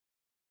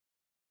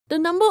The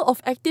number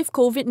of active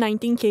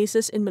COVID-19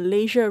 cases in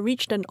Malaysia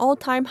reached an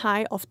all-time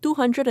high of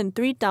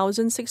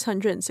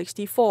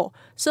 203,664,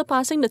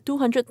 surpassing the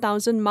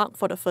 200,000 mark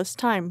for the first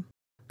time.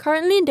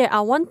 Currently, there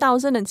are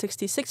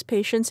 1,066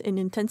 patients in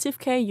intensive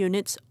care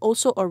units,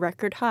 also a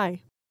record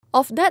high.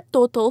 Of that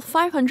total,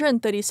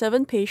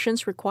 537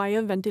 patients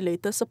require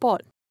ventilator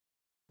support.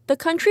 The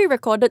country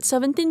recorded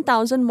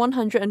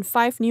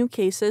 17,105 new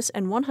cases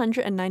and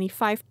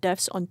 195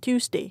 deaths on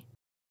Tuesday.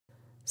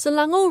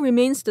 Selangor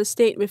remains the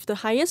state with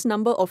the highest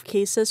number of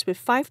cases with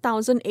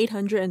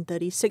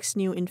 5,836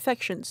 new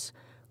infections.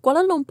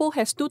 Kuala Lumpur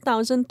has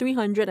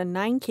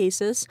 2,309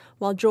 cases,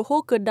 while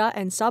Johor, Kedah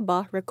and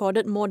Sabah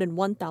recorded more than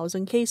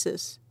 1,000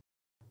 cases.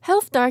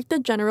 Health Director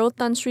General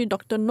Tan Sri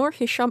Dr. Nur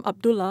Hisham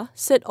Abdullah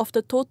said of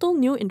the total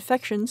new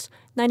infections,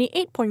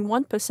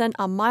 98.1%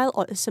 are mild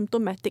or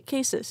asymptomatic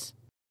cases.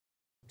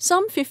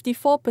 Some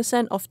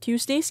 54% of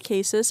Tuesday's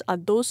cases are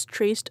those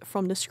traced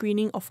from the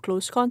screening of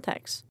close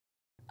contacts.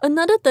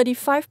 Another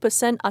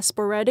 35% are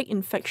sporadic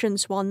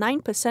infections, while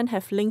 9%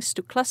 have links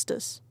to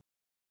clusters.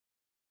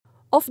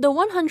 Of the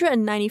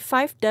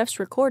 195 deaths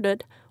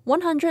recorded,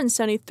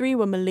 173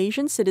 were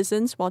Malaysian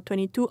citizens, while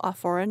 22 are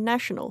foreign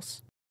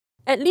nationals.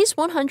 At least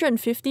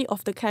 150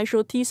 of the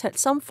casualties had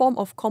some form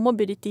of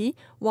comorbidity,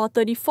 while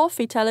 34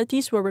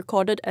 fatalities were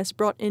recorded as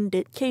brought-in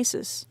dead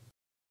cases.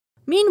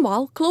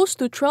 Meanwhile, close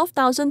to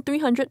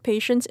 12,300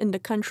 patients in the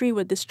country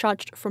were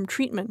discharged from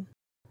treatment.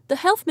 The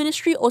Health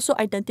Ministry also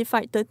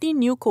identified 13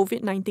 new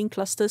COVID-19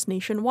 clusters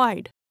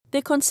nationwide. They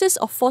consist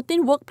of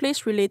 14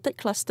 workplace-related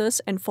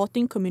clusters and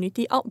 14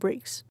 community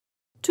outbreaks.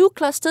 2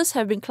 clusters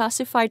have been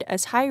classified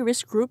as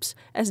high-risk groups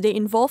as they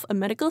involve a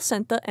medical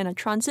centre and a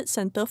transit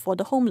centre for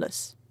the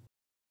homeless.